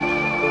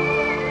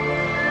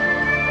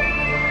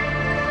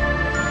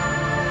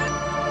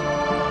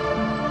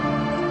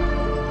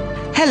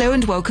Hello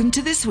and welcome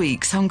to this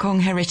week's Hong Kong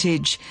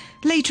Heritage.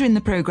 Later in the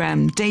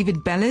programme,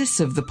 David Bellis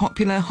of the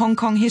popular Hong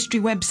Kong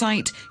history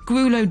website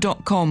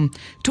Grulo.com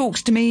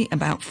talks to me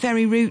about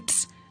ferry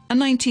routes, a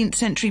 19th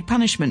century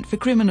punishment for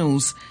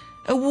criminals,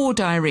 a war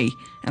diary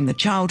and the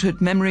childhood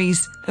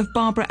memories of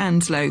Barbara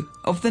Anslow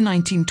of the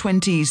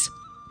 1920s.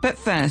 But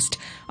first,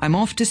 I'm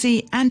off to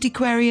see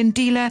antiquarian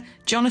dealer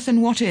Jonathan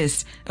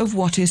Wattis of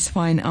Wattis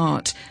Fine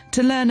Art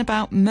to learn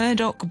about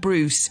Murdoch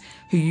Bruce,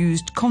 who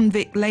used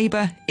convict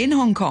labour in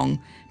Hong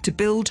Kong to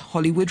build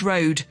Hollywood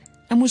Road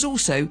and was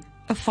also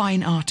a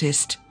fine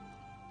artist.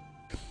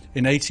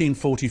 In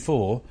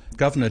 1844,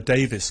 Governor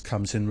Davis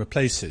comes in,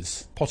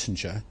 replaces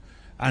Pottinger,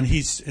 and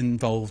he's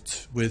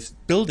involved with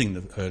building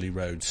the early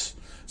roads.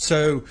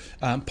 So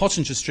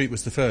Pottinger Street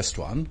was the first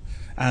one,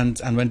 and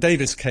when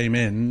Davis came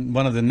in,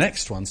 one of the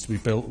next ones to be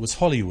built was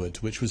Hollywood,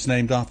 which was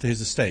named after his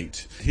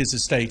estate. His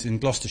estate in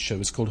Gloucestershire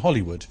was called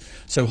Hollywood.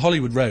 So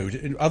Hollywood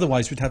Road,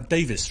 otherwise we'd have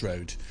Davis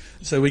Road.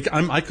 So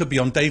I could be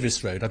on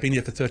Davis Road. I've been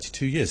here for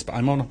 32 years, but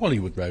I'm on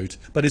Hollywood Road.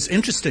 But it's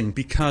interesting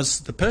because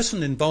the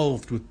person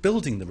involved with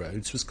building the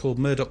roads was called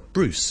Murdoch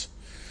Bruce.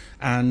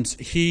 And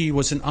he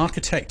was an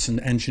architect and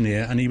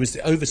engineer, and he was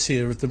the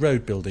overseer of the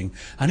road building.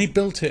 And he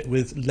built it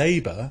with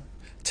labour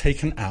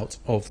taken out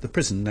of the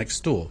prison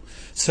next door.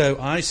 So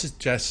I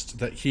suggest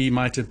that he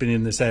might have been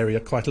in this area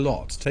quite a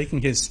lot,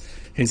 taking his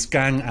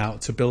gang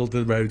out to build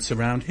the roads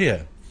around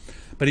here.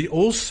 But he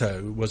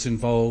also was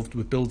involved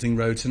with building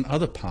roads in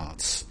other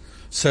parts.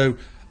 So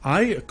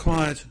I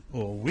acquired,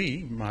 or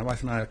we, my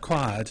wife and I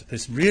acquired,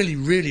 this really,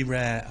 really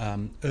rare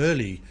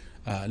early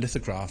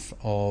lithograph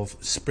of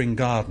Spring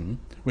Garden,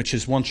 which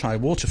is Wan Chai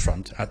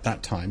waterfront at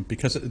that time,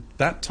 because at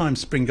that time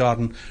Spring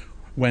Garden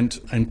went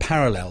in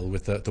parallel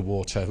with the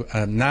water.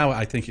 Now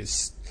I think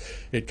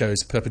it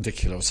goes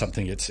perpendicular or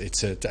something.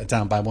 It's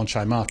down by Wan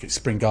Chai Market,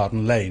 Spring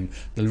Garden Lane,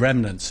 the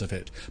remnants of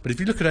it. But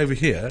if you look at over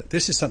here,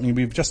 this is something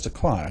we've just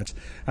acquired,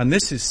 and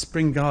this is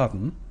Spring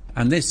Garden,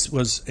 and this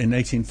was in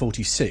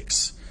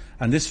 1846,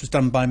 and this was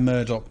done by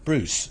Murdoch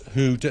Bruce,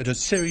 who did a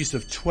series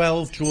of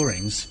 12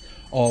 drawings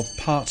of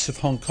parts of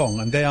Hong Kong,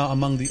 and they are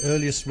among the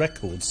earliest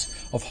records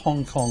of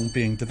Hong Kong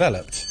being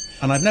developed.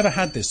 And I've never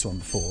had this one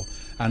before.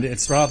 And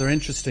it's rather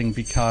interesting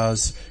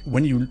because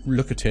when you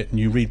look at it and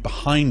you read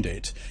behind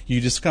it,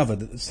 you discover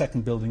that the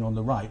second building on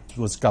the right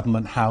was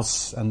Government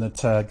House, and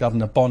that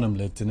Governor Bonham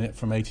lived in it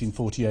from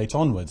 1848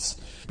 onwards.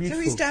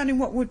 Beautiful. So he's down in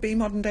what would be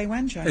modern-day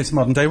Wan Chai? It's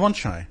modern-day Wan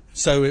Chai.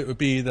 So it would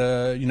be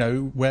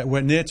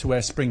where near to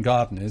where Spring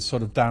Garden is,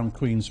 sort of down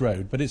Queen's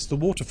Road, but it's the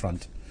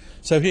waterfront.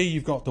 So here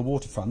you've got the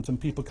waterfront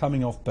and people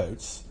coming off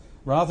boats,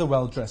 rather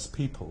well-dressed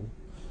people,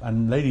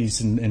 and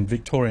ladies in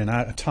Victorian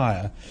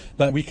attire,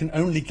 but we can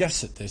only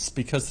guess at this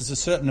because there's a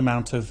certain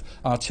amount of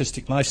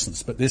artistic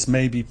license, but this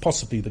may be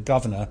possibly the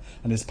governor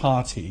and his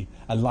party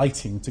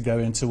alighting to go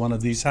into one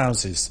of these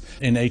houses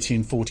in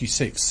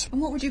 1846. And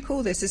what would you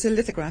call this? It's a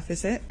lithograph,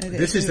 is it?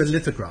 This is the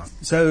lithograph.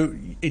 So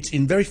it's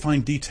in very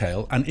fine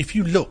detail, and if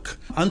you look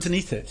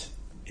underneath it,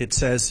 it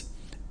says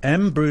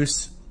M.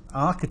 Bruce,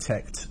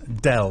 architect,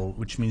 Del,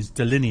 which means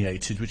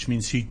delineated, which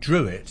means he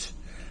drew it.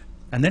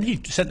 And then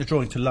he sent the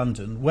drawing to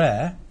London,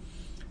 where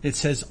it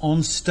says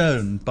on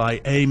stone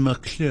by A.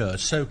 McClure.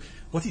 So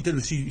what he did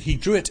was he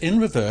drew it in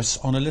reverse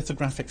on a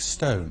lithographic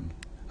stone,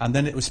 and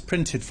then it was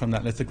printed from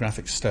that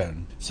lithographic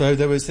stone. So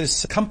there was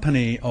this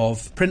company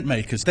of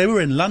printmakers. They were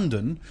in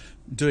London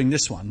doing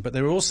this one, but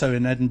they were also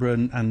in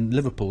Edinburgh and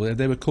Liverpool.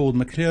 They were called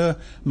McClure,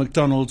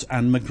 MacDonald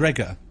and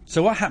McGregor.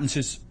 So what happens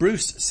is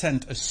Bruce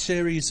sent a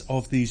series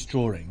of these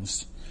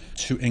drawings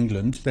to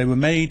England. They were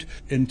made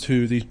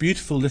into these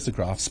beautiful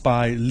lithographs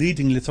by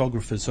leading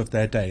lithographers of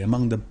their day,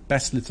 among the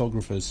best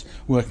lithographers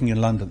working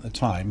in London at the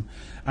time,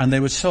 and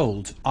they were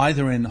sold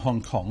either in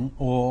Hong Kong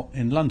or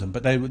in London,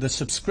 but the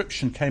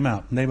subscription came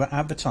out and they were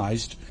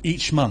advertised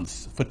each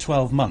month for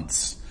 12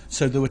 months.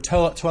 So there were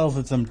 12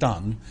 of them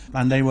done,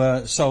 and they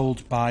were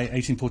sold by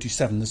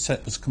 1847. The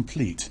set was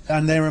complete,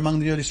 and they're among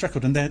the earliest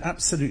record, and they're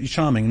absolutely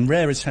charming and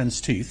rare as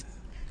hen's teeth.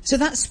 So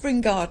that's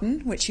Spring Garden,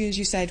 which, as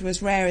you said,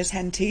 was rare as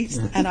hen teeth,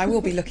 and I will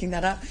be looking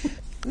that up.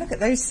 Look at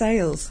those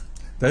sails.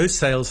 Those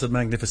sails are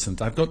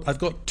magnificent. I've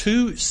got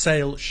two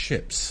sail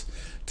ships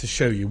to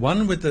show you.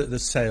 One with the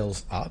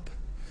sails up,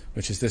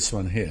 which is this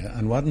one here,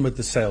 and one with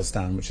the sails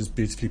down, which is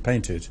beautifully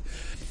painted.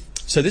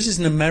 So this is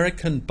an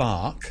American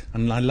bark,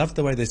 and I love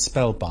the way they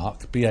spell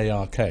bark,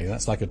 B-A-R-K.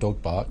 That's like a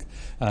dog bark,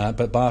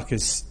 but bark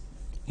is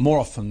more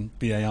often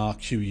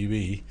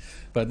B-A-R-Q-U-E.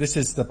 But this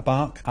is the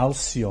bark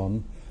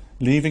Alcyon,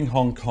 leaving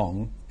Hong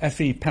Kong,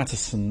 F.E.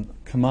 Patterson,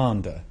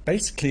 commander.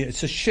 Basically,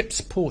 it's a ship's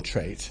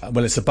portrait.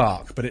 Well, it's a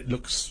bark, but it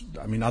looks,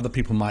 I mean, other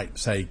people might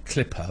say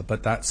clipper,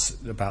 but that's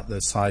about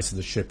the size of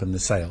the ship and the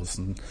sails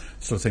and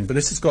sort of thing. But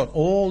this has got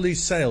all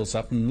these sails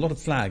up and a lot of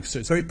flags, so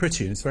it's very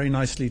pretty and it's very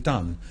nicely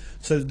done.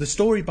 So the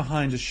story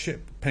behind a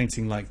ship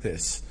painting like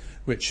this,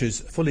 which is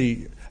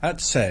fully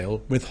at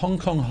sail with Hong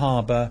Kong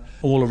harbour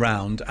all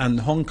around and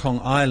Hong Kong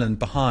Island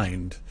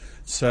behind.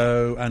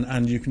 So,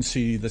 and you can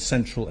see the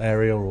central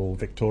area or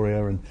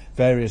Victoria and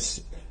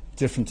various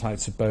different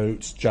types of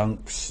boats,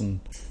 junks, and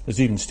there's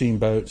even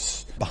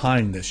steamboats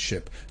behind this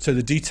ship. So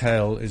the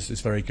detail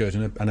is very good,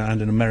 and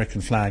an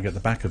American flag at the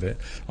back of it,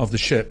 of the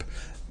ship.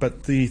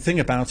 But the thing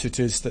about it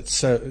is that's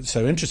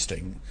so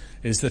interesting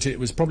is that it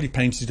was probably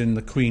painted in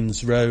the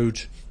Queen's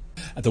Road.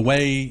 The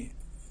way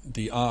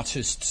the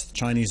artists,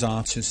 Chinese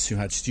artists who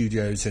had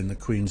studios in the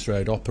Queen's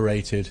Road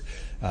operated,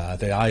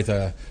 they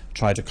either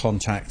tried to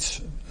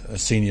contact a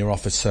senior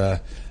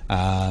officer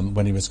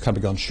when he was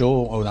coming on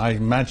shore, or I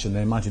imagine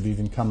they might have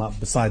even come up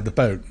beside the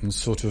boat and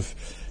sort of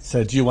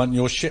said, "Do you want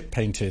your ship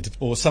painted?"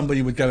 Or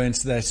somebody would go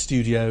into their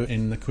studio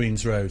in the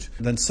Queen's Road.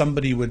 Then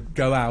somebody would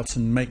go out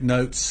and make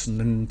notes and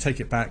then take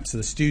it back to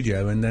the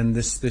studio, and then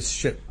this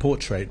ship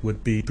portrait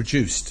would be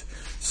produced.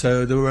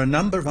 So there were a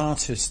number of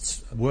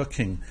artists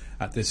working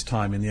at this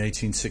time in the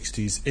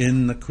 1860s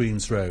in the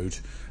Queen's Road,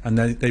 and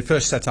they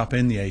first set up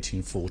in the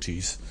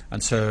 1840s,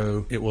 and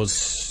so it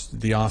was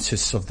the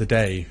artists of the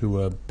day who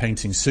were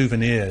painting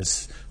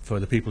souvenirs for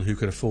the people who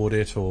could afford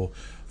it, or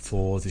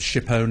for the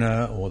ship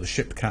owner or the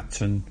ship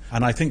captain.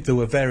 And I think there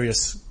were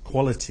various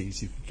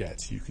qualities you could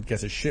get. You could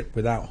get a ship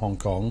without Hong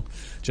Kong,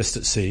 just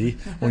at sea,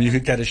 or you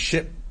could get a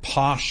ship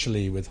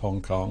partially with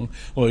Hong Kong,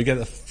 or you get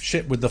a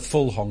ship with the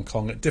full Hong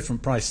Kong at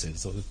different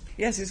prices.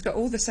 Yes, it's got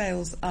all the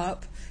sails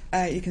up.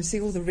 You can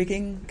see all the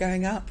rigging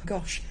going up.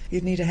 Gosh,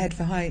 you'd need a head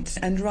for height.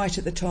 And right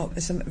at the top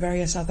there's some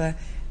various other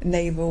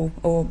naval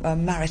or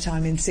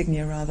maritime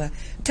insignia, rather.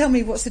 Tell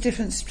me, what's the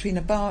difference between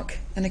a bark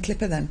and a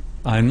clipper then?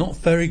 I'm not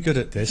very good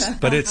at this,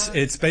 but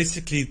it's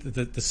basically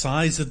the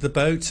size of the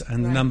boat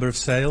and the number of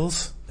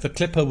sails. The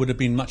clipper would have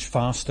been much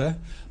faster,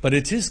 but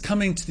it is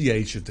coming to the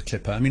age of the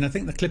clipper. I mean, I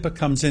think the clipper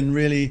comes in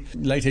really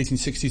late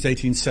 1860s,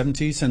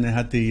 1870s, and they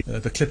had the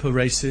clipper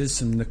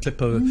races, and the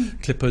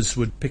clippers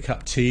would pick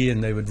up tea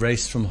and they would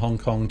race from Hong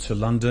Kong to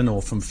London,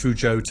 or from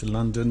Fuzhou to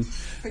London.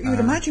 But you would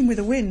imagine with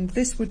the wind,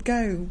 this would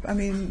go. I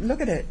mean,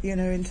 look at it,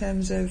 in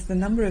terms of the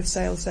number of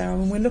sails there. I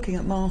mean, we're looking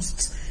at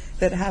masts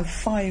that have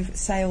 5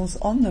 sails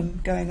on them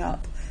going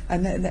up.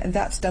 And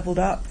that's doubled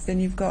up. Then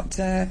you've got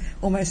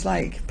almost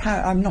like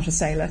I'm not a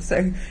sailor,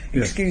 so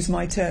excuse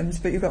my terms,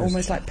 but you've got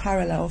almost like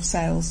parallel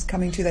sails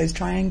coming to those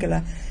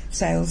triangular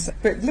sails.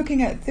 But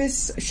looking at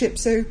this ship,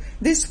 so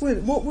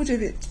what would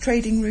its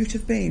trading route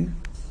have been?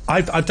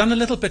 I've done a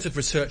little bit of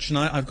research, and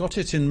I've got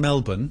it in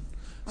Melbourne.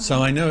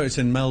 So I know it's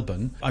in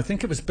Melbourne. I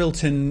think it was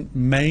built in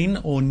Maine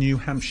or New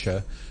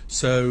Hampshire,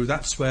 so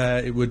that's where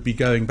it would be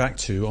going back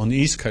to, on the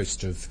east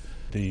coast of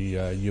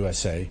the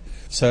USA.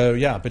 So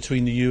yeah,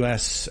 between the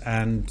US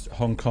and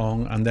Hong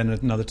Kong, and then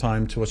another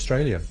time to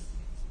Australia.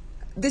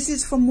 This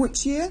is from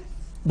which year?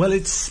 Well,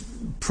 it's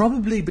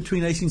probably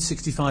between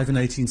 1865 and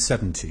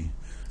 1870.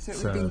 So it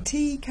would have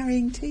been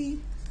carrying tea?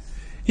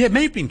 Yeah, it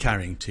may have been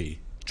carrying tea.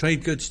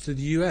 Trade goods to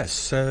the US.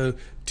 So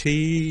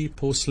tea,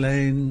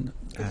 porcelain.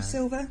 Bit of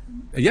silver?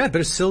 Yeah, a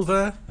bit of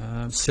silver,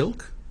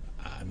 silk.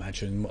 I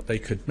imagine what they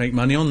could make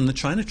money on in the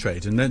China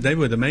trade. And they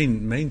were the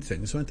main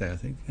things, weren't they, I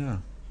think? Yeah.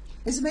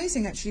 It's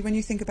amazing, actually, when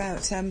you think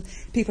about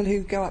people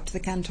who go up to the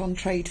Canton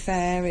Trade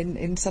Fair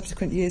in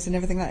subsequent years and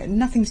everything like that.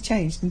 Nothing's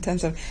changed in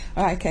terms of,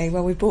 okay,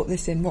 well, we brought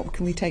this in, what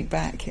can we take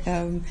back?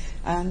 And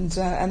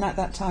at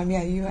that time,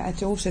 you had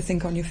to also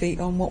think on your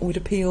feet on what would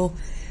appeal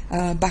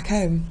back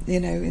home,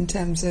 in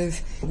terms of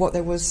what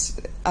there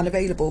was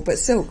unavailable. But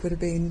silk would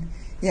have been,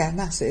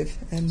 massive.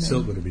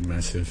 Silk would have been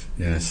massive,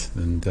 yes.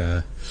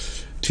 And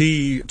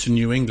tea to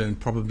New England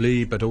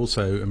probably, but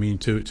also, I mean,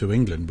 to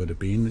England would have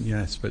been,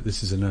 yes. But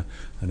this is an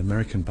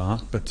American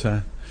bark. But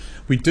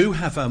we do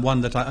have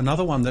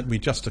another one that we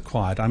just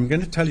acquired. I'm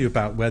going to tell you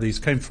about where these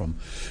came from.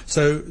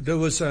 So there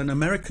was an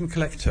American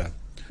collector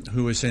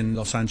who was in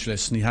Los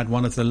Angeles, and he had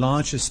one of the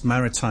largest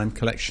maritime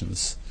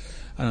collections,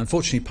 and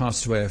unfortunately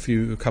passed away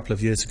a couple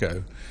of years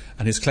ago.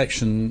 And his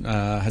collection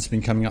has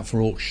been coming up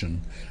for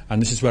auction, and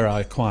this is where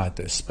I acquired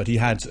this. But he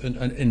had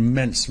an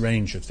immense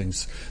range of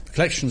things. The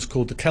collection is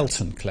called the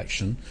Kelton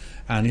Collection,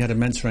 and he had an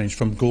immense range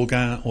from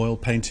Gauguin oil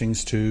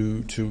paintings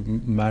to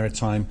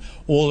maritime,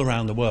 all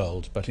around the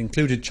world, but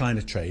included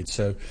China trade.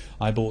 So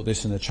I bought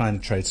this in a China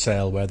trade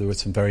sale where there were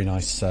some very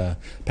nice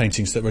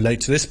paintings that relate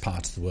to this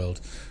part of the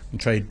world.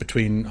 And trade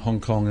between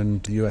Hong Kong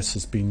and the US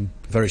has been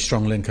a very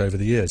strong link over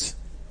the years.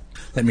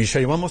 Let me show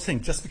you one more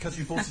thing, just because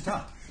you brought it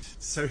up.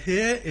 So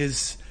here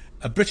is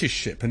a British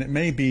ship, and it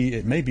may be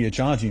a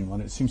Jardine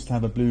one. It seems to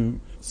have a blue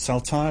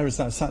saltire. Is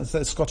that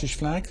a Scottish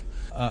flag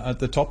at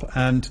the top?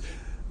 And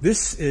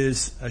this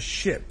is a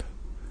ship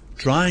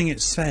drying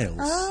its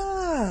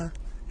sails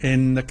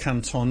in the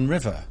Canton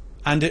River.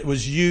 And it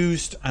was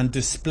used and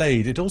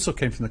displayed. It also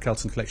came from the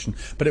Kelton Collection,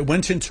 but it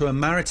went into a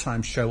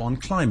maritime show on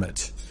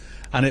climate.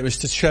 And it was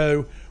to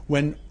show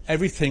when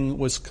everything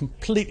was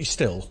completely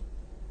still.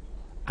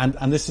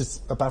 And this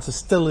is about as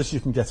still as you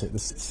can get it. The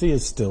sea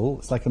is still,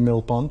 it's like a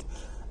mill pond,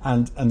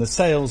 and the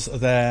sails are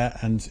there,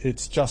 and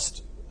it's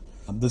just,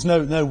 there's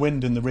no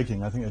wind in the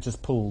rigging. I think they're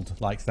just pulled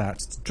like that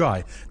to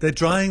dry. They're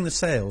drying the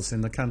sails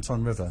in the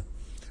Canton River.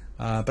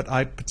 But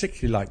I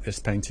particularly like this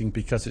painting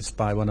because it's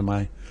by one of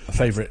my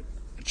favourite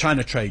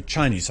China trade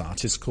Chinese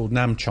artist called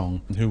Nam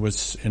Chong, who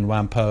was in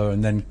Whampoa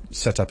and then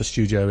set up a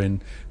studio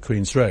in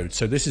Queen's Road.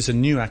 So this is a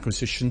new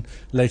acquisition,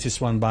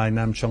 latest one by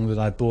Nam Chong that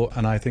I bought,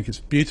 and I think it's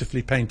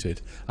beautifully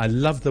painted. I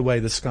love the way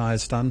the sky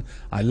is done.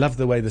 I love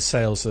the way the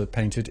sails are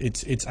painted.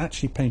 It's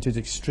actually painted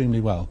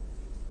extremely well.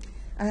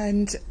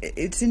 And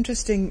it's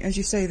interesting, as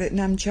you say, that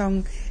Nam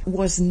Chong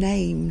was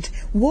named.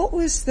 What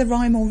was the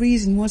rhyme or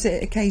reason? Was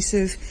it a case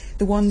of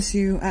the ones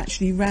who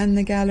actually ran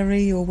the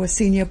gallery or were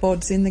senior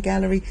bods in the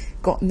gallery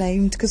got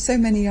named? Because so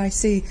many I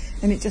see,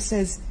 and it just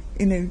says,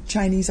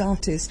 Chinese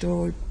artist,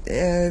 or,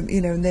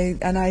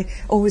 and I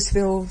always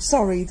feel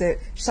sorry that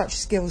such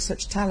skill,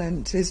 such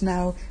talent is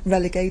now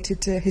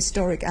relegated to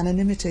historic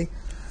anonymity.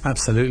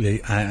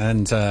 Absolutely,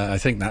 and I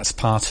think that's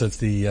part of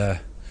the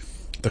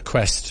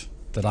quest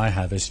that I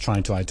have, is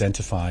trying to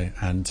identify,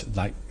 and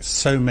like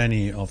so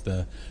many of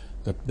the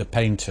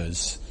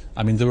painters,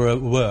 I mean, there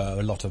were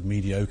a lot of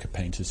mediocre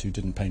painters who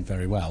didn't paint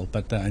very well,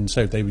 but and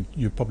so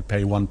you'd probably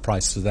pay one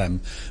price to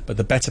them, but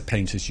the better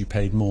painters you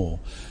paid more.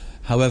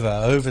 However,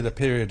 over the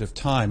period of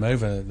time, a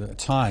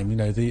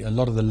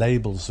lot of the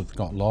labels have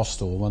got lost,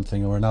 or one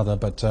thing or another,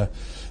 but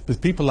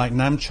with people like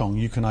Nam Chong,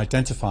 you can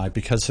identify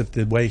because of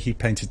the way he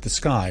painted the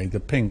sky, the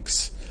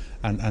pinks,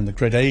 and the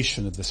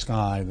gradation of the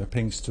sky, the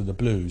pinks to the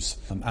blues,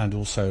 and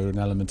also an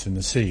element in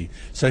the sea.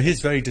 So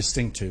he's very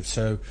distinctive,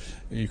 so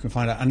you can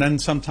find out. And then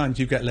sometimes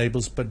you get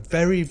labels, but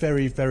very,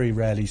 very, very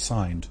rarely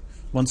signed.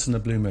 Once in a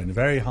blue moon.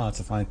 Very hard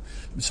to find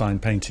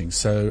signed paintings.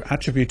 So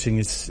attributing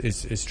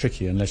is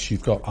tricky unless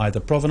you've got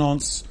either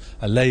provenance,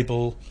 a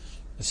label,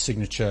 a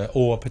signature,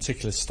 or a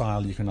particular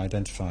style you can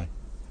identify.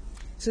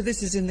 So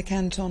this is in the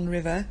Canton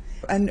River.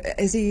 And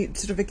is he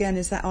sort of, again,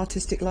 is that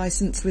artistic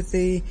license with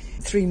the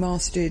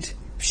three-masted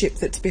ship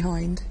that's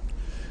behind?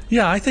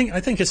 Yeah, I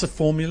think it's a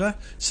formula.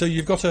 So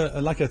you've got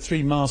a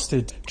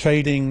three-masted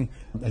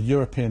a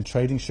European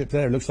trading ship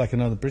there. It looks like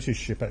another British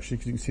ship, actually,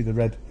 because you can see the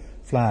red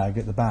flag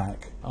at the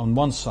back on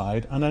one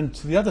side, and then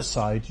to the other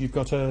side you've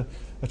got a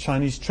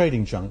Chinese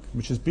trading junk,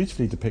 which is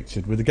beautifully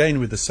depicted with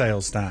the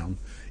sails down.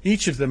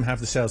 Each of them have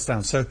the sails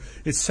down, so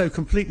it's so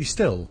completely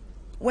still.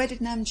 Where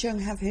did Nam Chong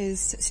have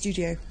his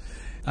studio?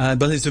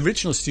 Well, his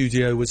original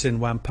studio was in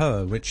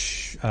Whampoa,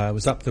 which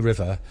was up the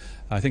river.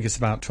 I think it's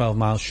about 12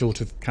 miles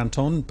short of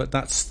Canton, but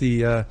that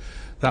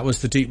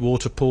was the deep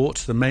water port,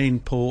 the main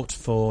port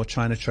for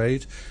China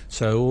trade.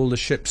 So all the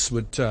ships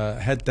would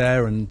head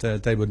there, and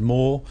they would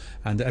moor,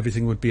 and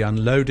everything would be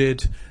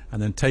unloaded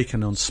and then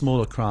taken on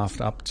smaller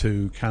craft up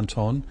to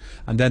Canton,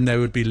 and then they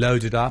would be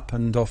loaded up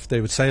and off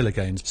they would sail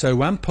again. So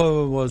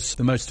Whampoa was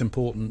the most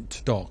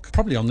important dock,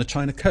 probably on the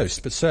China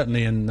coast, but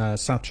certainly in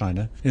South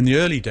China. In the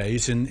early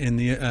days, in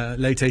the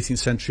late 18th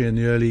century and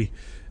the early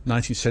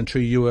 19th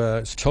century, you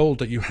were told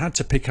that you had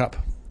to pick up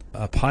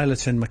a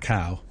pilot in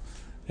Macau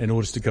in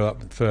order to go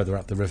further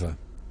up the river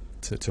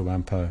to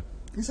Whampoa.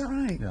 Is that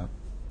right? Yeah.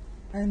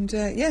 And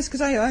yes, because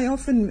I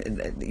often,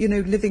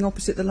 living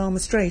opposite the Lama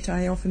Strait,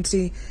 I often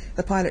see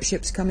the pilot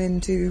ships come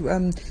in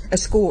to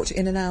escort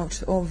in and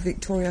out of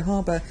Victoria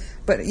Harbour.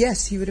 But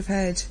yes, you would have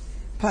heard,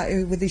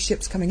 with these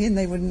ships coming in,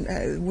 they wouldn't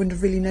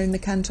have really known the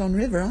Canton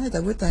River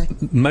either, would they?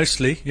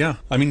 Mostly, yeah.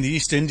 I mean, the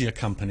East India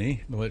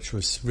Company, which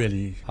was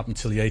really up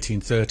until the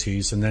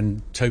 1830s and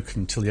then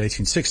token until the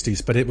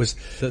 1860s,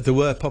 but there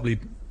were probably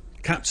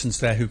captains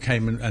there who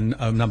came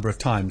a number of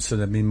times, so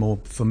they've been more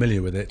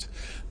familiar with it.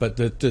 But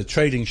the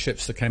trading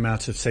ships that came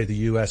out of, say, the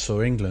US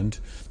or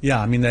England,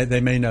 yeah, I mean, they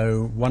may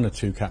know one or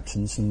two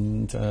captains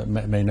and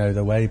may know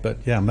their way, but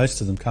yeah, most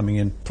of them coming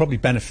in probably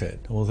benefit,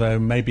 although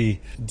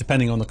maybe,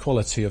 depending on the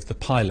quality of the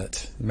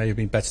pilot, it may have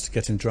been better to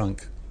get him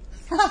drunk.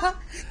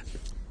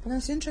 Well,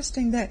 that's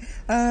interesting that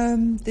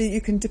you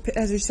can,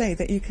 as you say,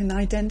 that you can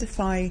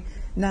identify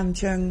Nam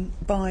Chong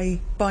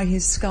by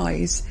his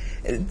skies.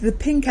 The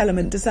pink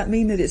element, does that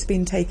mean that it's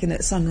been taken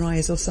at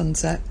sunrise or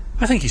sunset?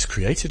 I think he's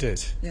created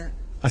it. Yeah.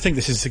 I think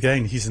this is,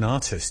 again, he's an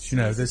artist.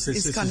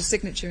 It's kind of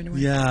signature in a way.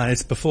 Yeah,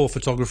 it's before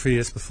photography,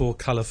 it's before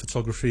colour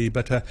photography.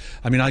 But,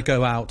 I mean, I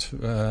go out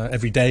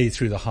every day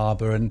through the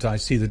harbour and I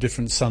see the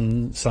different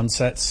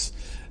sunsets.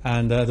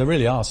 And there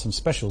really are some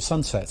special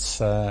sunsets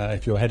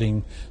if you're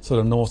heading sort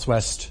of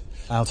northwest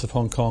out of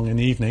Hong Kong in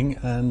the evening,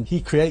 and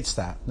he creates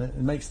that. It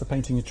makes the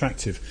painting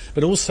attractive.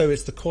 But also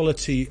it's the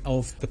quality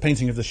of the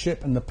painting of the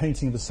ship and the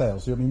painting of the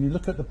sails. I mean, you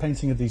look at the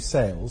painting of these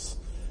sails,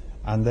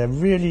 and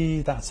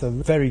that's a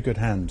very good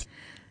hand.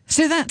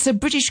 So that's a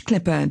British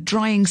clipper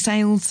drying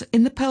sails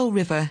in the Pearl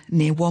River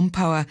near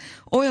Whampoa,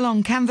 oil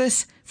on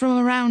canvas from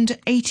around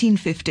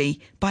 1850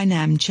 by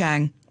Nam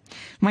Chong.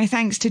 My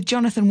thanks to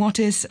Jonathan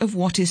Wattis of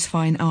Wattis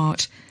Fine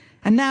Art.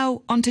 And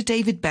now on to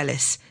David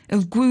Bellis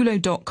of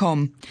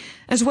Grulo.com.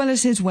 As well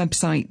as his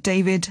website,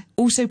 David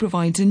also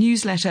provides a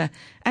newsletter,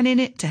 and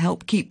in it, to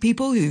help keep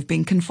people who've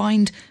been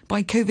confined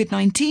by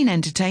COVID-19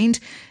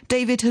 entertained,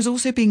 David has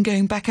also been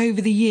going back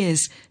over the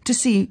years to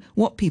see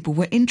what people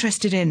were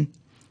interested in.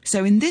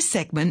 So in this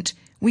segment,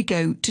 we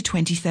go to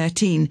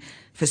 2013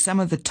 for some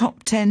of the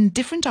top 10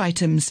 different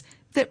items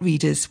that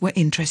readers were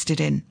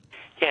interested in.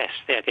 Yes,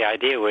 the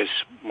idea was,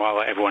 while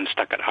everyone's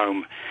stuck at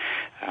home,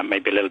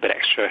 maybe a little bit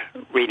extra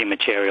reading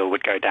material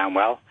would go down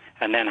well,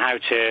 and then how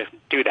to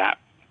do that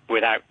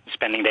without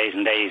spending days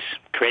and days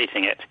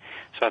creating it.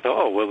 So I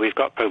thought, we've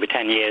got over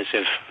 10 years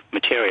of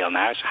material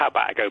now, so how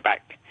about I go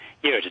back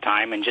year at a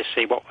time and just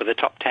see what were the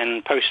top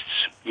 10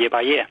 posts year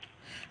by year.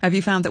 Have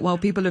you found that while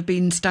people have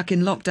been stuck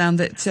in lockdown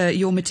that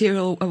your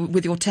material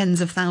with your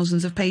tens of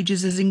thousands of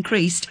pages has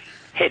increased?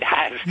 It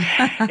has.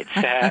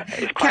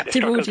 It's quite a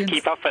struggle to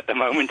keep up at the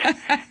moment.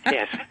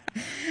 Yes.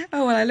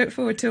 Oh, well, I look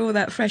forward to all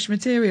that fresh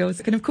material.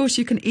 And of course,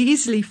 you can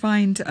easily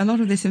find a lot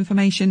of this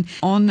information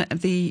on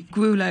the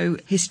Grulo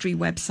History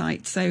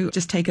website. So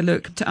just take a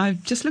look.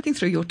 I'm just looking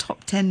through your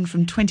top 10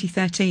 from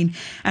 2013.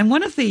 And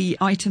one of the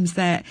items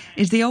there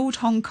is the old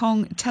Hong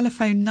Kong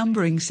telephone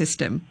numbering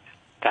system.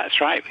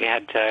 That's right. We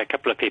had a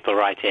couple of people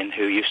write in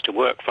who used to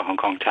work for Hong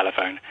Kong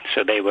Telephone.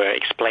 So they were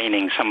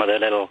explaining some of the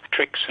little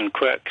tricks and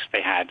quirks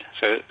they had.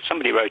 So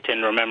somebody wrote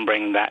in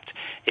remembering that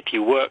if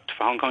you worked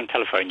for Hong Kong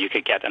Telephone, you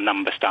could get a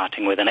number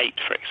starting with an 8,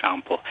 for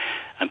example.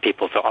 And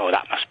people thought,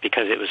 that must be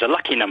because it was a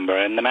lucky number.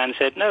 And the man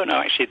said, no,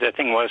 actually the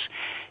thing was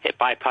it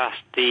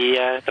bypassed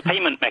the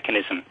payment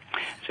mechanism.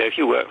 So if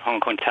you worked for Hong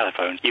Kong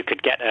Telephone, you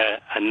could get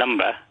a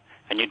number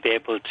and you'd be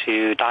able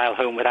to dial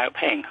home without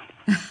paying.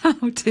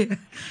 Oh, dear.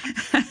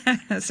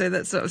 So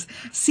that's sort of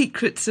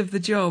secrets of the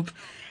job.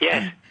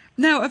 Yes.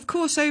 Now, of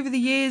course, over the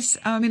years,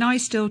 I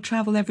still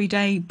travel every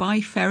day by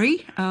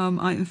ferry.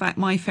 In fact,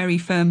 my ferry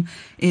firm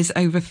is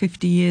over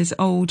 50 years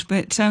old.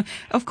 But,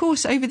 of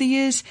course, over the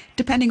years,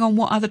 depending on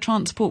what other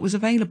transport was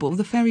available,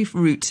 the ferry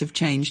routes have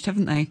changed,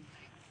 haven't they?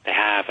 They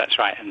have, that's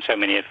right. And so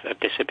many have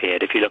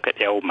disappeared. If you look at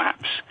the old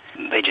maps,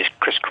 they just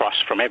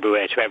crisscross from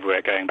everywhere to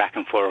everywhere, going back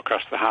and forth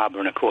across the harbour.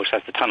 And, of course,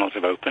 as the tunnels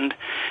have opened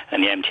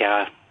and the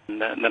MTR,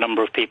 the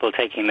number of people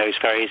taking those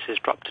ferries has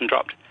dropped and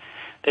dropped.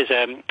 There's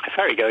a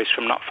ferry goes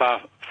from not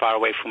far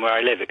away from where I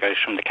live. It goes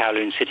from the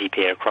Kowloon City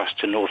Pier across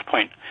to North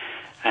Point.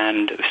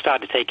 And we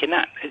started taking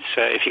that. It's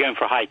if you're going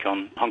for a hike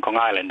on Hong Kong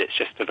Island, it's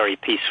just a very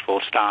peaceful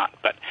start,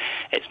 but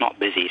it's not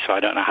busy, so I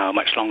don't know how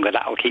much longer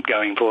that will keep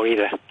going for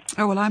either.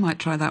 Oh, well, I might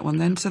try that one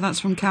then. So that's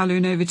from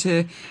Kowloon over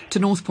to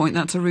North Point.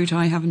 That's a route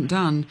I haven't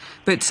done.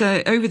 But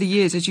over the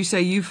years, as you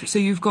say,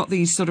 you've got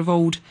these sort of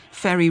old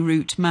ferry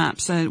route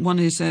maps. One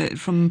is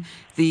from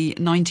the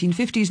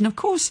 1950s. And, of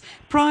course,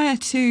 prior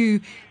to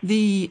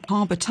the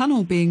harbour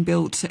tunnel being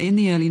built in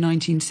the early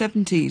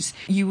 1970s,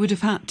 you would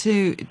have had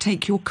to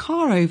take your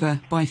car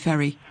over by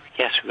ferry.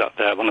 Yes, we've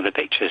got one of the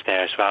pictures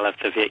there as well of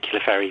the vehicular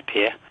ferry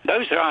pier.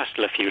 Those there are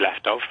still a few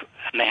left of,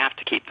 and they have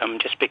to keep them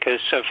just because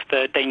of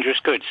the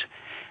dangerous goods.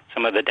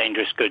 Some of the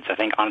dangerous goods, I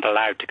think, aren't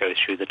allowed to go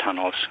through the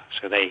tunnels,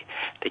 so they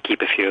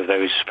keep a few of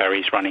those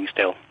ferries running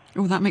still.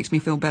 Oh, that makes me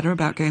feel better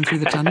about going through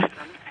the tunnel.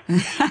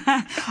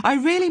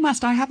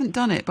 I haven't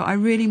done it, but I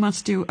really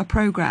must do a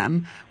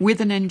programme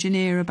with an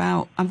engineer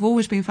about, I've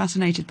always been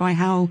fascinated by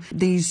how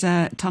these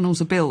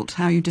tunnels are built,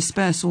 how you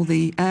disperse all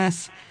the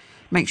earth,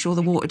 make sure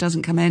the water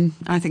doesn't come in.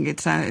 I think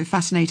it's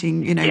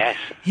fascinating, Yes,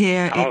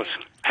 here. Tunnels.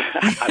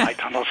 I like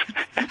tunnels.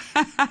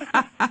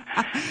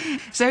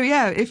 So,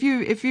 yeah, if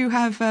you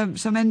have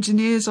some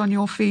engineers on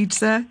your feed,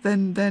 sir,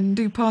 then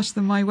do pass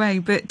them my way.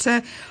 But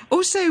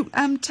also,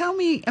 tell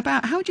me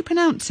about, how do you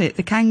pronounce it?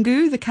 The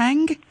Canggu, the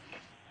Kang?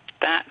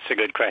 That's a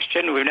good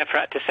question. We've never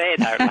had to say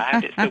it out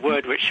loud. It's the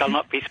word which shall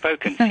not be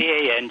spoken.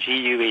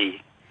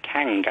 Cangue,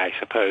 Kang, I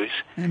suppose.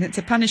 And it's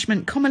a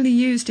punishment commonly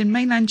used in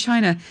mainland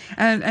China.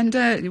 And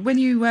when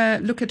you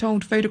look at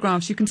old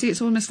photographs, you can see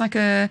it's almost like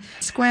a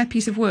square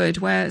piece of wood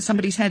where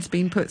somebody's head's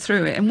been put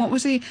through it. And what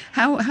was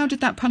how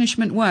did that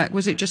punishment work?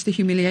 Was it just the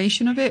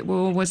humiliation of it,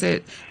 or was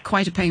it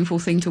quite a painful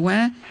thing to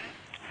wear?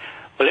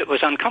 Well, it was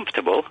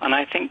uncomfortable, and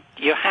I think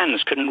your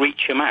hands couldn't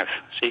reach your mouth,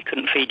 so you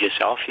couldn't feed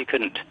yourself, you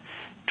couldn't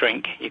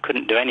drink, you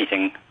couldn't do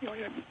anything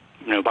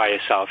by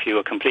yourself. You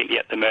were completely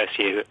at the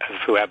mercy of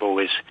whoever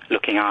was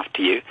looking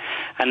after you.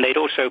 And they'd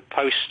also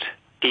post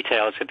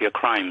details of your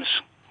crimes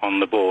on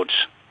the boards,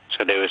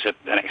 so there was an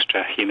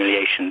extra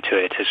humiliation to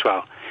it as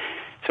well.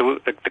 So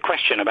the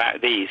question about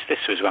this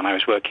was when I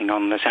was working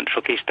on the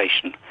Central Police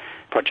Station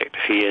project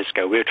a few years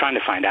ago. We were trying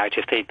to find out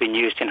if they'd been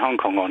used in Hong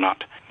Kong or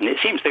not. And it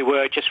seems they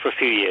were just for a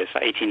few years,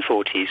 like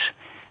 1840s,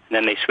 and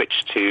then they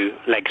switched to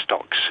leg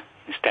stocks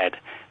instead.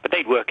 But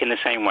they'd work in the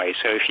same way.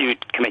 So if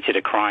you'd committed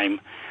a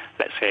crime,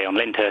 let's say on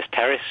Lyndhurst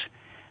Terrace,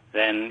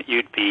 then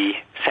you'd be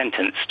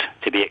sentenced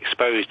to be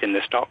exposed in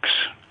the stocks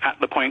at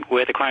the point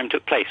where the crime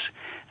took place.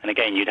 And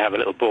again, you'd have a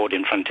little board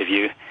in front of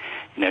you,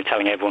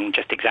 telling everyone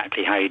just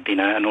exactly how you'd been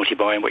a naughty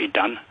boy and what you'd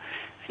done.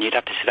 And you'd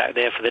have to sit out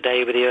there for the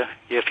day with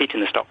your feet in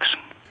the stocks.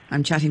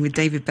 I'm chatting with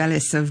David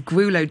Bellis of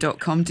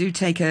Grulo.com. Do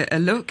take a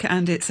look,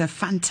 and it's a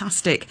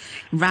fantastic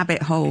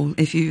rabbit hole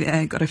if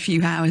you've got a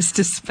few hours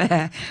to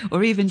spare,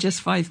 or even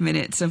just 5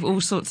 minutes, of all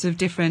sorts of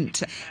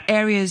different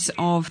areas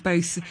of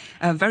both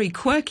very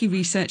quirky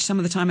research some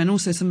of the time and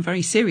also some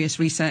very serious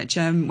research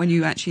when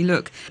you actually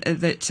look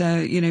that,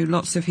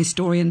 lots of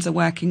historians are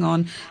working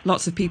on,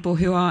 lots of people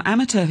who are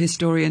amateur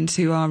historians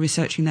who are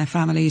researching their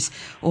families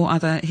or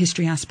other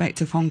history aspects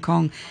of Hong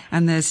Kong,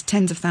 and there's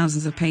tens of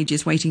thousands of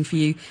pages waiting for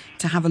you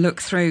to have a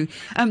look through.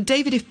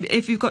 David,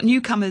 if you've got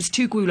newcomers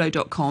to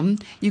Gwulo.com,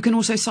 you can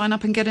also sign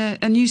up and get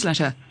a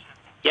newsletter.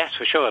 Yes,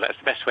 for sure. That's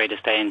the best way to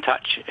stay in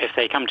touch. If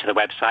they come to the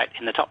website,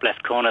 in the top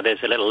left corner,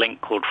 there's a little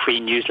link called Free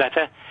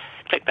Newsletter.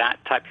 Click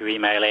that, type your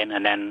email in,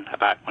 and then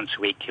about once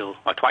a week, or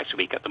twice a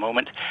week at the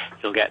moment,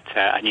 you'll get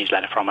a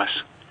newsletter from us.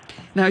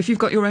 Now, if you've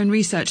got your own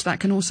research,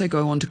 that can also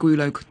go on to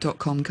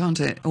Gwulo.com, can't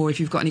it? Or if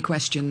you've got any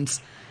questions.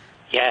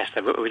 Yes,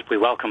 we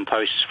welcome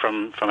posts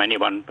from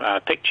anyone,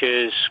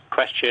 pictures,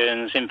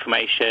 questions,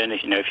 information,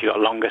 if you've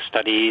got longer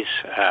studies,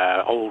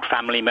 old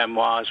family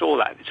memoirs, all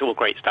that. It's all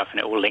great stuff,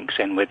 and it all links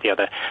in with the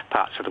other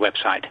parts of the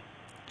website.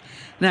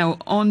 Now,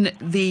 on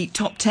the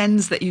top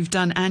 10s that you've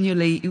done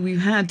annually, we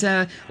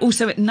had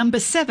also at number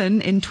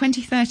 7 in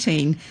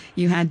 2013,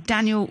 you had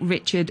Daniel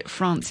Richard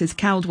Francis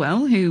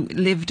Caldwell, who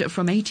lived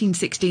from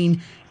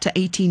 1816 to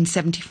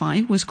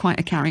 1875, was quite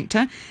a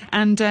character,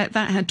 and that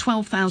had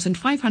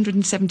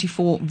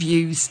 12,574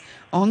 views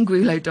on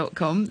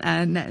Gwulo.com,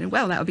 and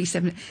well, that would be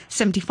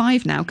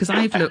 75 now, because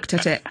I've looked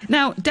at it.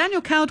 Now, Daniel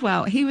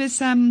Caldwell, he was,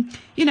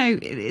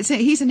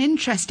 he's an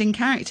interesting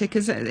character,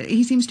 because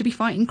he seems to be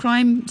fighting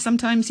crime.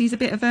 Sometimes he's a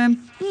bit of a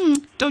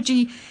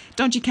dodgy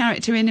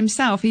character in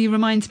himself. He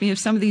reminds me of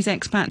some of these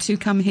expats who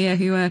come here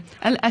who are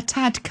a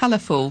tad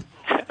colourful.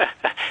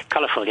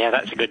 Colourful, yeah,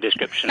 that's a good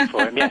description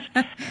for him, yes.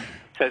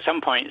 So at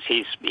some points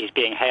he's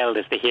being hailed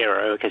as the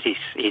hero because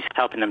he's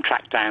helping them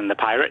track down the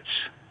pirates,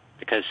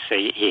 because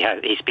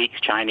he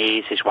speaks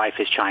Chinese, his wife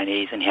is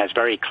Chinese, and he has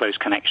very close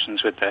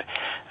connections with the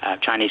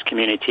Chinese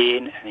community,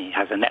 and he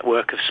has a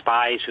network of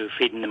spies who are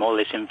feeding them all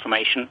this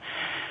information.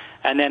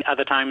 And then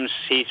other times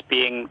he's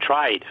being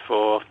tried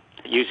for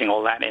using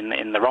all that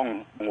in the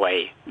wrong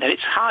way. And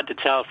it's hard to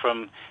tell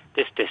from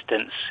this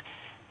distance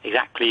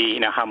exactly,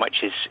 how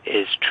much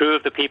is true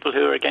of the people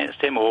who are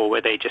against him, or were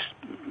they just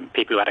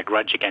people who had a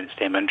grudge against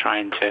him and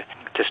trying to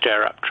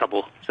stir up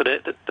trouble. So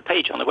the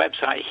page on the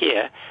website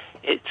here,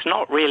 it's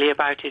not really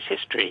about his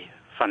history,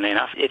 funnily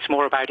enough. It's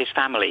more about his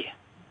family.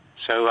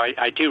 So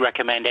I do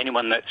recommend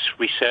anyone that's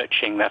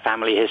researching their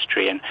family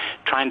history and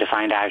trying to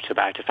find out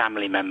about a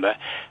family member,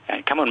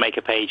 come and make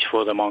a page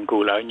for them on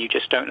Gwulo, and you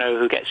just don't know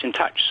who gets in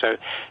touch. So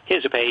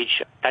here's a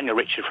page, Daniel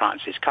Richard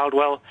Francis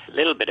Caldwell, a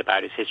little bit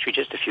about his history,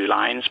 just a few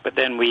lines, but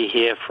then we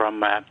hear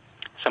from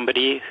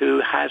somebody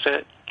who has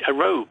a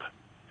robe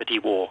that he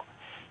wore,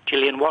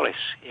 Gillian Wallace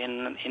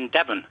in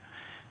Devon.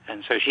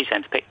 And so she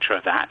sent a picture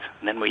of that,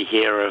 and then we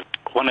hear of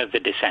one of the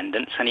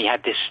descendants, and he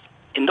had this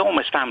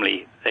enormous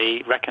family.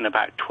 They reckon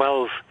about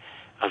 12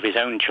 of his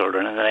own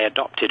children, and they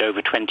adopted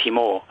over 20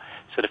 more.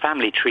 So the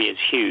family tree is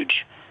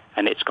huge,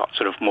 and it's got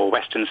sort of more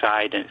Western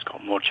side, and it's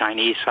got more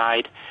Chinese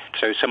side.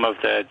 So some of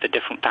the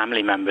different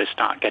family members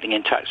start getting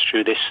in touch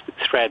through this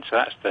thread, so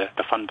that's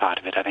the fun part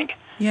of it, I think.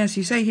 Yes,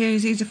 you say here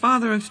he's a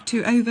father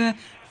to over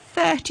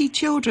 30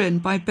 children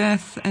by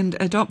birth and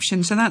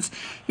adoption. So that's,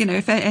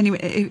 if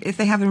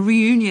they have a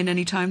reunion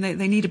anytime,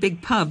 they need a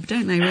big pub,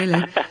 don't they,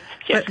 really?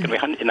 Yes, it's going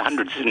to be in the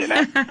hundreds, isn't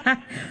it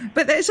now?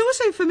 But it's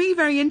also, for me,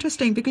 very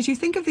interesting because you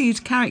think of these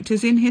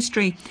characters in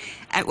history,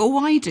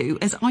 or I do,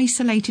 as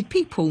isolated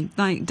people.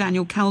 Like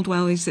Daniel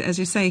Caldwell is, as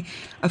you say,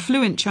 a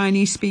fluent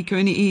Chinese speaker,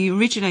 and he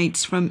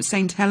originates from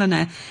St.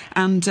 Helena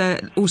and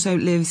also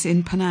lives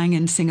in Penang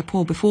and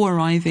Singapore before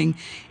arriving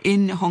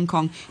in Hong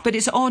Kong. But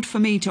it's odd for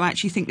me to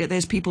actually think that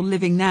there's people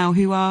living now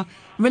who are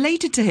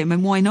related to him,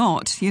 and why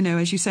not?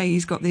 As you say,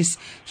 he's got this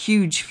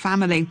huge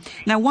family.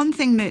 Now, one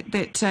thing that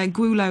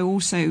Gwulo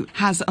also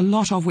has a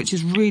lot of, which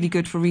is really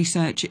good for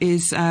research,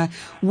 is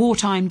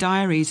wartime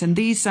diaries, and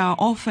these are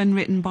often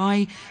written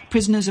by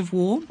prisoners of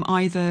war,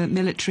 either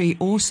military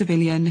or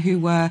civilian, who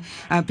were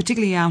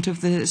particularly out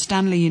of the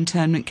Stanley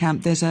internment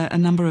camp. There's a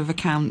number of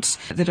accounts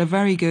that are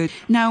very good.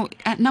 Now,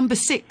 at number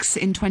 6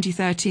 in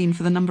 2013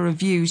 for the number of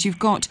views, you've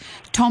got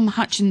Tom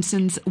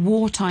Hutchinson's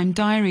wartime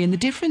diary, and the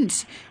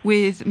difference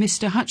with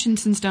Mr.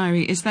 Hutchinson's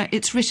diary is that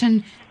it's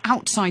written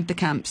outside the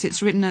camps.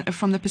 It's written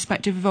from the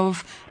perspective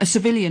of a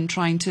civilian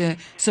trying to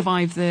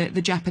survive the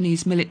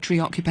Japanese military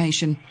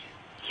occupation.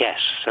 Yes,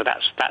 so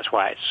that's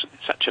why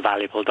it's such a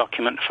valuable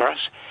document for us,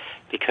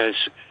 because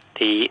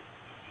the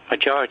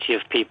majority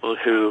of people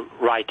who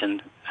write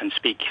and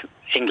speak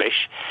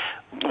English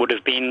would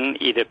have been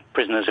either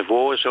prisoners of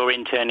wars or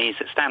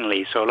internees at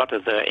Stanley. So a lot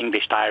of the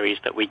English diaries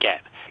that we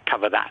get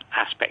cover that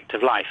aspect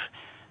of life.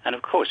 And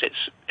of course,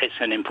 it's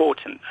an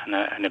important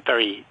and a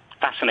very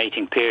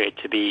fascinating period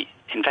to be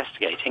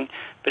investigating,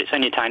 but it's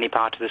only a tiny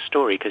part of the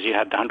story, because you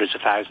had hundreds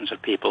of thousands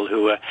of people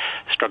who were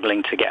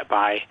struggling to get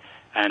by,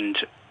 and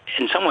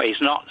in some ways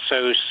not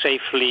so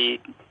safely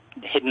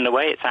hidden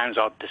away. It sounds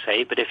odd to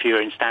say, but if you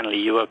were in Stanley,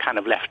 you were kind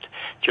of left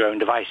to your own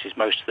devices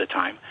most of the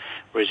time,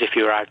 whereas if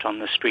you were out on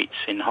the streets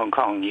in Hong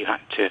Kong, you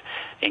had to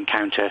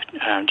encounter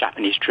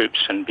Japanese troops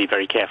and be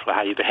very careful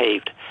how you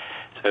behaved.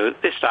 So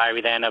this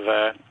diary then of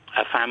a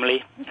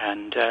family,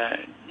 and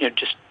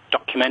just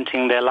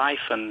documenting their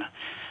life and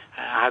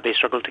how they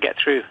struggled to get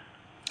through.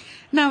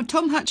 Now,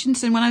 Tom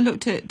Hutchinson, when I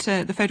looked at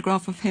the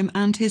photograph of him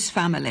and his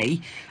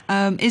family,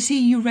 is he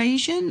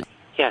Eurasian?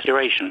 Yes,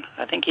 Eurasian.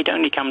 I think he'd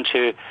only come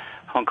to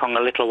Hong Kong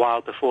a little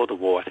while before the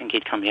war. I think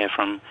he'd come here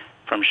from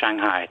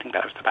Shanghai. I think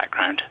that was the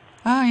background.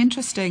 Ah,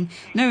 interesting.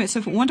 No, it's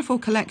a wonderful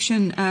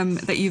collection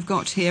that you've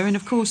got here. And,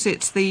 of course,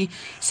 it's the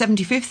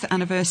 75th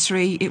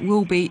anniversary. It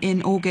will be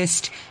in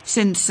August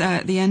since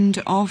the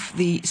end of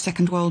the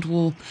Second World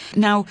War.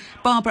 Now,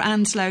 Barbara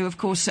Anslow, of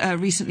course,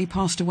 recently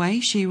passed away.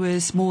 She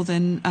was more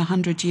than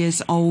 100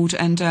 years old,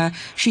 and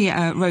she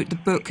wrote the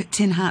book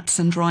Tin Hats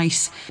and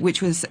Rice,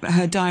 which was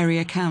her diary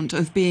account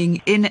of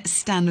being in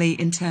Stanley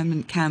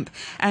internment camp.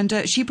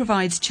 And she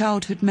provides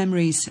childhood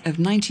memories of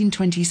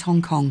 1920s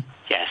Hong Kong.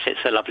 Yes, it's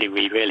a lovely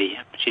read, really.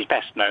 She's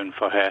best known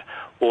for her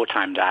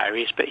wartime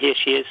diaries, but here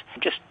she is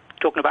just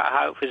talking about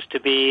how it was to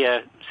be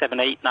a 7,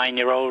 8,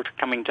 9-year-old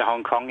coming to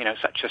Hong Kong,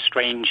 such a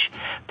strange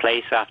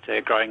place after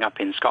growing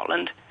up in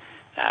Scotland.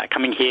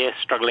 Coming here,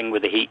 struggling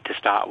with the heat to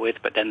start with,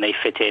 but then they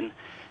fit in.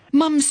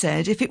 Mum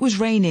said if it was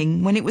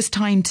raining when it was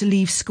time to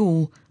leave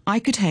school, I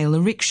could hail a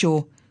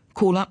rickshaw,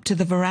 call up to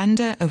the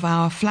veranda of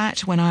our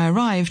flat when I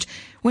arrived,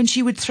 when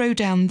she would throw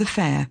down the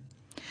fare.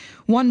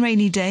 One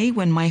rainy day,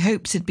 when my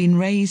hopes had been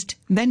raised,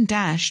 then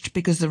dashed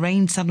because the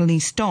rain suddenly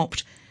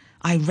stopped,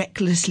 I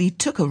recklessly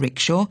took a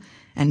rickshaw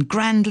and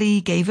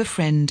grandly gave a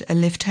friend a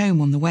lift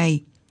home on the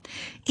way.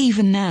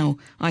 Even now,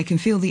 I can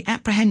feel the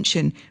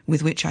apprehension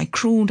with which I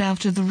crawled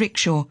out of the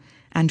rickshaw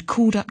and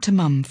called up to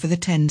Mum for the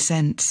 10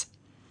 cents.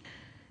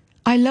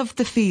 I loved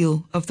the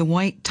feel of the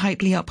white,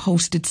 tightly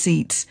upholstered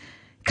seats.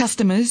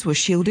 Customers were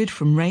shielded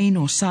from rain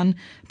or sun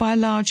by a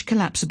large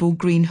collapsible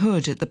green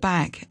hood at the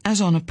back, as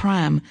on a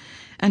pram,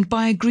 and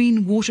by a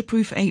green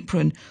waterproof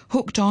apron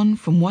hooked on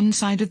from one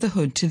side of the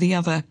hood to the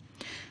other.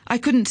 I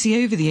couldn't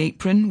see over the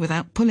apron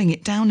without pulling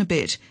it down a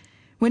bit.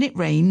 When it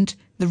rained,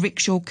 the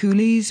rickshaw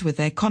coolies with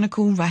their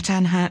conical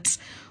rattan hats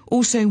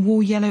also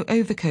wore yellow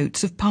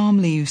overcoats of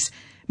palm leaves,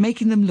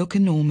 making them look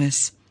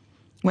enormous.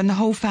 When the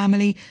whole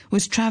family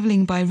was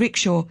travelling by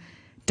rickshaw,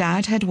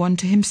 Dad had one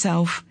to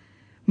himself,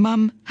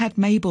 Mum had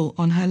Mabel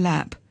on her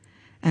lap,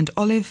 and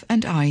Olive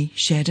and I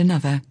shared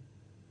another.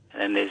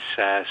 And there's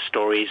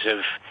stories of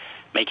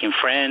making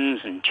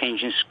friends and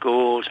changing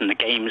schools and the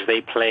games they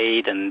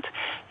played and,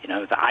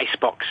 the ice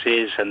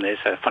boxes. And there's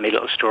a funny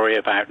little story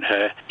about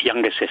her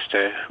younger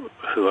sister,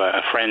 who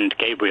a friend,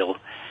 Gabriel,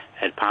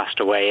 had passed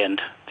away,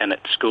 and then at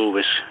school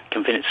was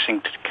convinced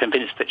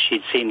that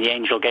she'd seen the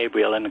angel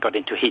Gabriel and got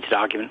into a heated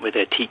argument with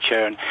her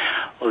teacher, and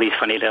all these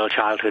funny little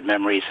childhood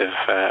memories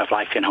of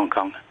life in Hong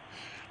Kong.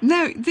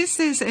 Now, this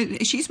is,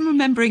 she's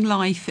remembering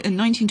life in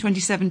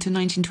 1927 to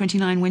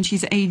 1929 when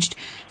she's aged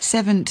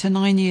 7 to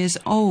 9 years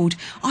old.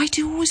 I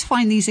do always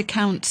find these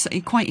accounts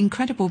quite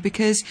incredible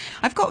because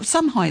I've got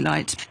some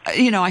highlights.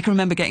 I can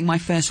remember getting my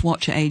first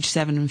watch at age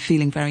 7 and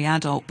feeling very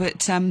adult. But,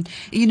 can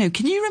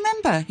you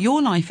remember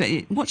your life?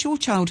 What's your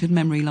childhood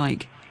memory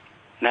like?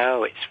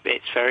 No,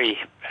 it's very,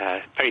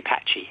 very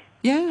patchy.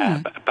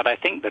 Yeah. But I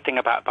think the thing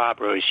about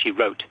Barbara is she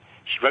wrote.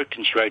 She wrote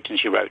and she wrote and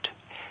she wrote.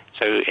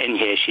 So in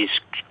here, she's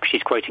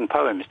quoting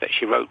poems that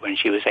she wrote when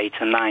she was 8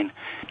 and 9.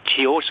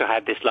 She also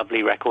had this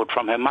lovely record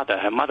from her mother.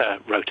 Her mother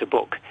wrote a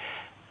book.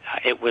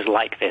 It was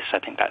like this. I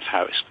think that's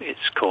how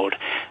it's called.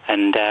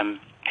 And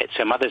it's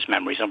her mother's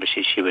memories.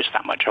 Obviously, she was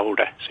that much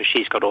older. So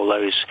she's got all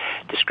those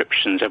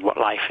descriptions of what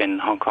life in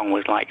Hong Kong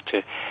was like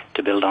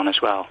to build on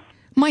as well.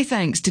 My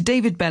thanks to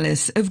David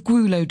Bellis of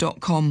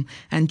Grulo.com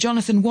and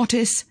Jonathan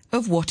Wattis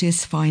of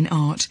Wattis Fine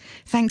Art.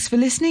 Thanks for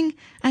listening,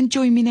 and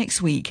join me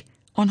next week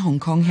on Hong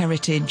Kong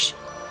Heritage.